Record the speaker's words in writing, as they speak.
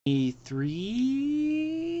E3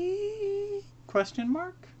 question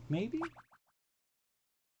mark? Maybe?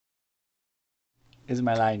 Isn't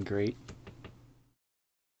my line great?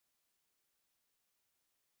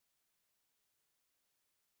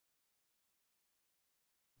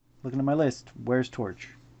 Looking at my list, where's Torch?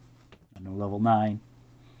 I know level 9.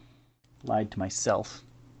 Lied to myself.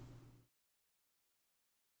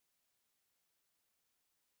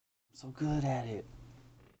 I'm so good at it.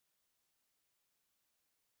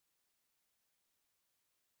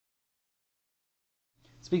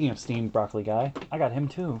 Speaking of steamed broccoli guy, I got him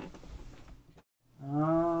too.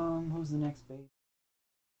 Who's the next base?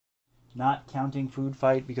 Not counting food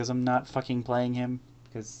fight because I'm not fucking playing him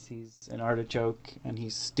because he's an artichoke and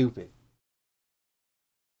he's stupid.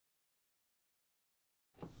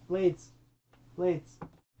 Blades, blades,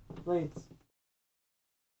 blades,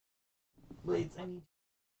 blades. I need.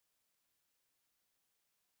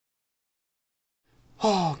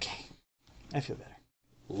 Oh, okay, I feel better.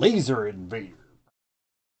 Laser Invader.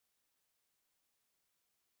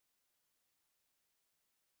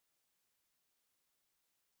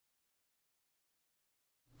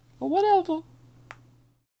 But whatever.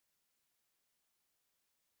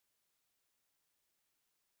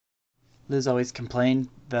 Liz always complained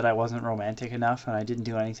that I wasn't romantic enough and I didn't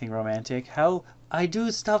do anything romantic. How I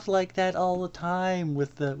do stuff like that all the time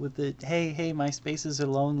with the hey, my spaces are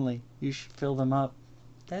lonely. You should fill them up.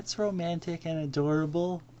 That's romantic and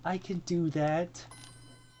adorable. I can do that.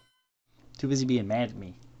 Too busy being mad at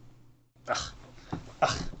me. Ugh.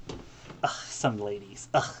 Ugh. Ugh. Some ladies.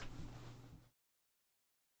 Ugh.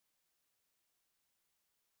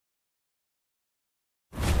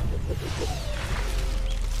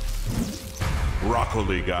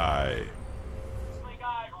 Broccoli guy.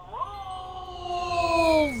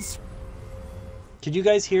 Rules. Could you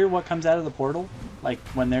guys hear what comes out of the portal? Like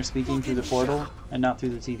when they're speaking through the portal and not through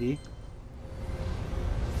the TV?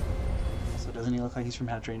 So doesn't he look like he's from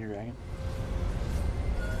How to Train Your Dragon?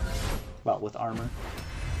 Well, with armor.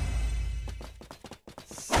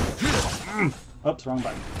 Oops, wrong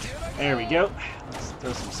button. There we go. Let's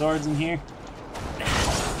throw some swords in here.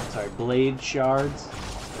 Sorry, blade shards.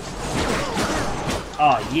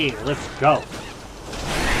 Oh yeah, let's go.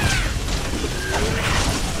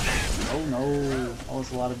 Oh no. Oh,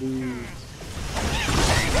 it's a lot of dudes.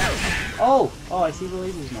 Oh! Oh, I see the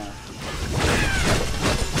lasers now.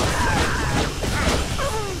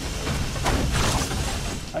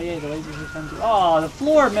 Oh yeah, the lasers are fun too. Oh, the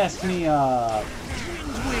floor messed me up.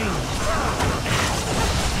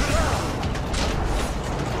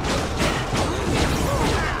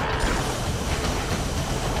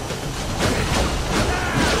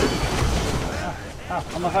 Oh,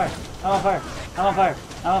 I'm on fire. I'm on fire. I'm on fire.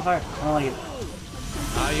 I'm on fire. I don't like it.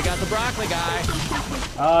 Oh, you got the broccoli guy.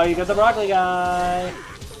 Oh, you got the broccoli guy.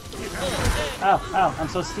 Ow, ow, I'm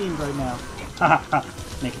so steamed right now. Haha,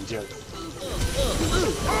 making jokes.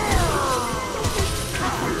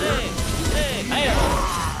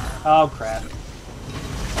 Oh, crap.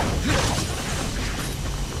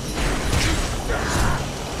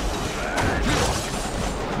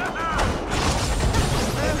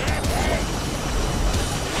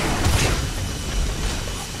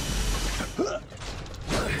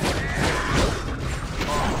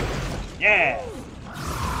 Yeah!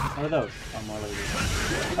 What are those? Oh, more ladies.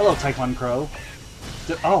 Hello, Taekwon Crow.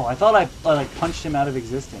 Oh, I thought I like punched him out of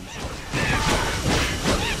existence.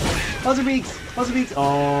 Buzzer beaks! Buzzer beaks!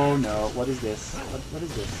 Oh no, what is this? What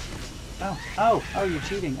is this? Oh, oh, oh, you're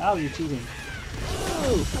cheating. Oh, you're cheating.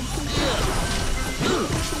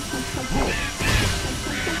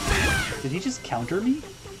 Did he just counter me?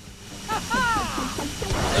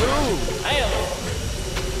 Ooh, hey.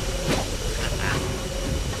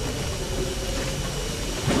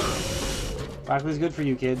 Broccoli's good for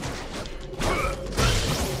you, kid.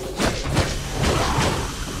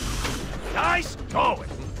 Nice going.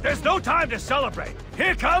 There's no time to celebrate.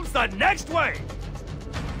 Here comes the next wave.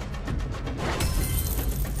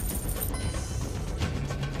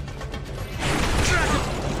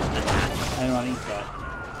 I don't want to eat that.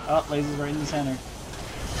 Oh, laser's right in the center.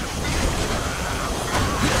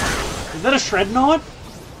 Is that a Shrednaut?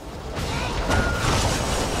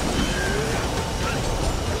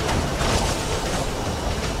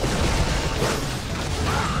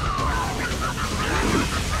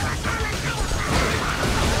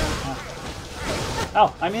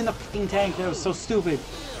 Oh, I'm in the fucking tank. That was so stupid.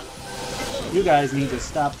 You guys need to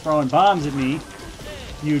stop throwing bombs at me,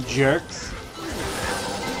 you jerks.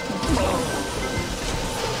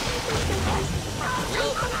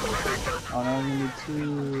 Oh no, we need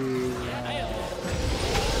two.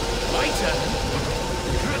 My turn.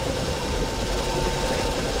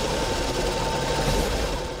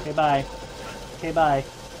 Okay, bye. Okay, bye.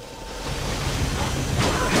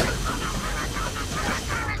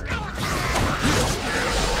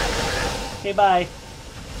 Okay, bye.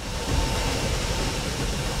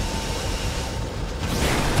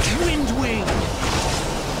 Wind wing.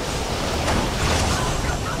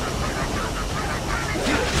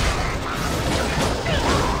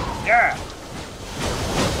 Yeah.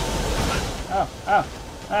 Oh, oh,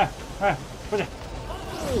 ah, ah.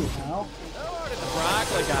 Ow. Hello to the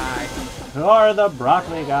broccoli guy. You're the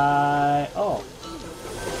broccoli guy. Oh.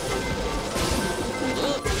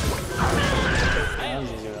 That was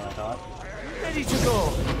easier than I thought. Ready to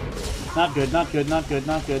go. Not good, not good, not good,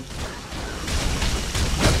 not good.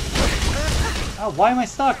 Oh, why am I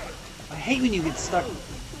stuck? I hate when you get stuck. Ow,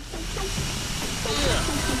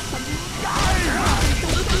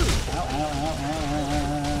 ow, ow, ow,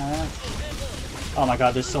 ow. Oh my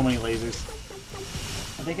god, there's so many lasers.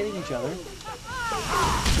 Are they hitting each other?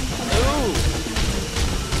 Ooh.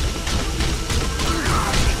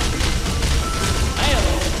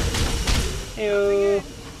 Ew.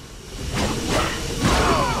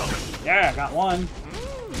 Yeah, got one.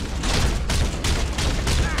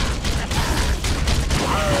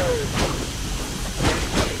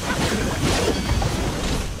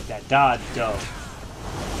 That dodge dough.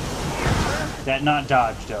 That not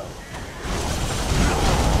dodge dough.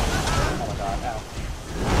 Oh my god, ow.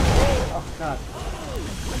 Oh god.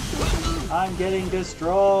 I'm getting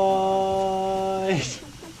destroyed!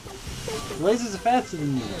 The lasers are faster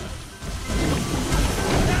than me.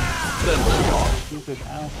 Stupid,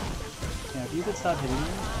 ow. Yeah, if you could stop hitting me,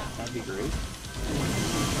 that'd be great.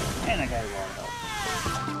 And that guy's low.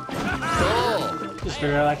 Just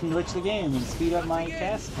figured out I can glitch the game and speed up my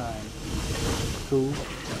cast time. Cool.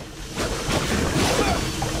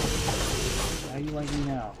 How you like me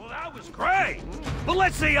now? Well, that was great. But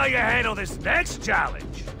let's see how you handle this next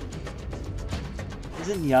challenge.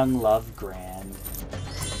 Isn't young love grand?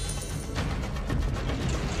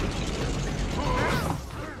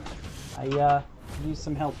 I could use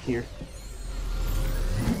some help here.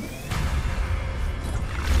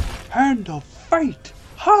 Hand of fate!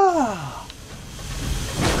 Ha!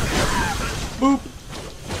 Boop!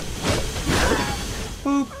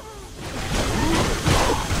 Boop!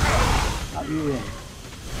 Not you in.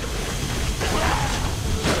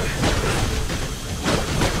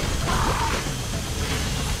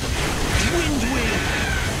 Wind wing.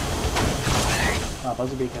 Oh,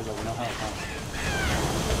 buzzer beak has like no health, huh?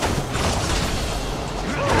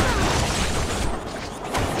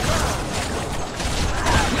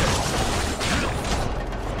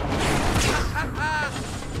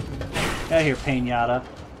 Get out of here, Pain-Yatta.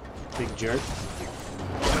 Big jerk.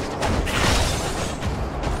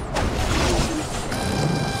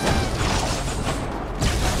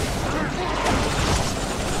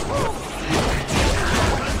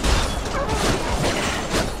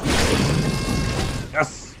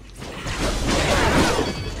 Yes!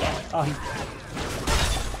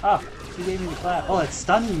 Oh, he gave me the clap. Oh, it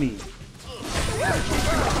stunned me.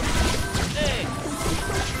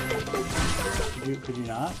 Could you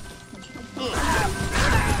not?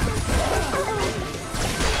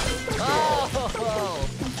 Oh.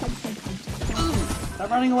 Stop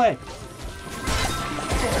running away.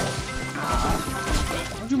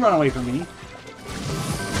 Don't you run away from me.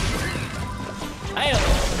 Heyo.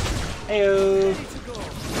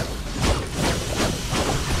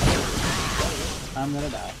 I'm gonna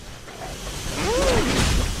die.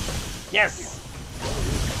 Yes!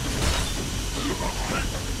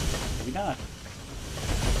 Maybe not.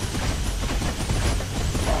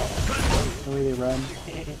 The way they run.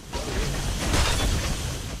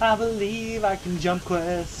 I believe I can jump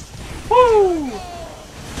quest. Woo!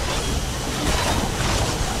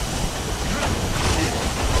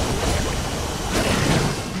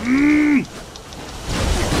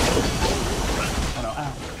 Oh no,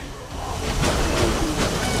 ow.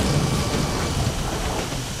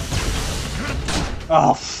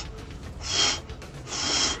 Oh.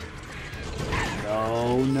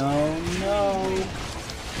 No, no, no.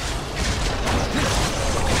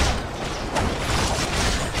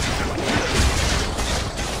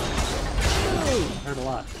 Hurt a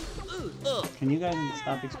lot. Can you guys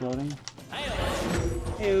stop exploding?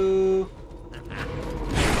 Ew.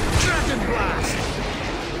 Dragon blast.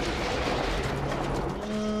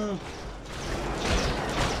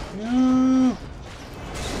 No.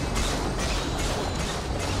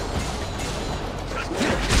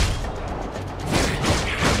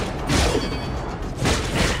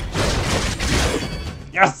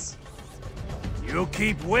 Yes! You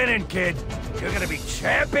keep winning, kid. You're gonna be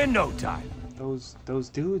champ in no time. Those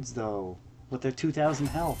dudes though. with their 2,000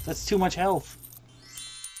 health. That's too much health.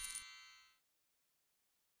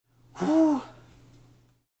 Whew.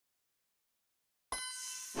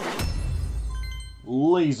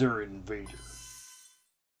 Laser Invader.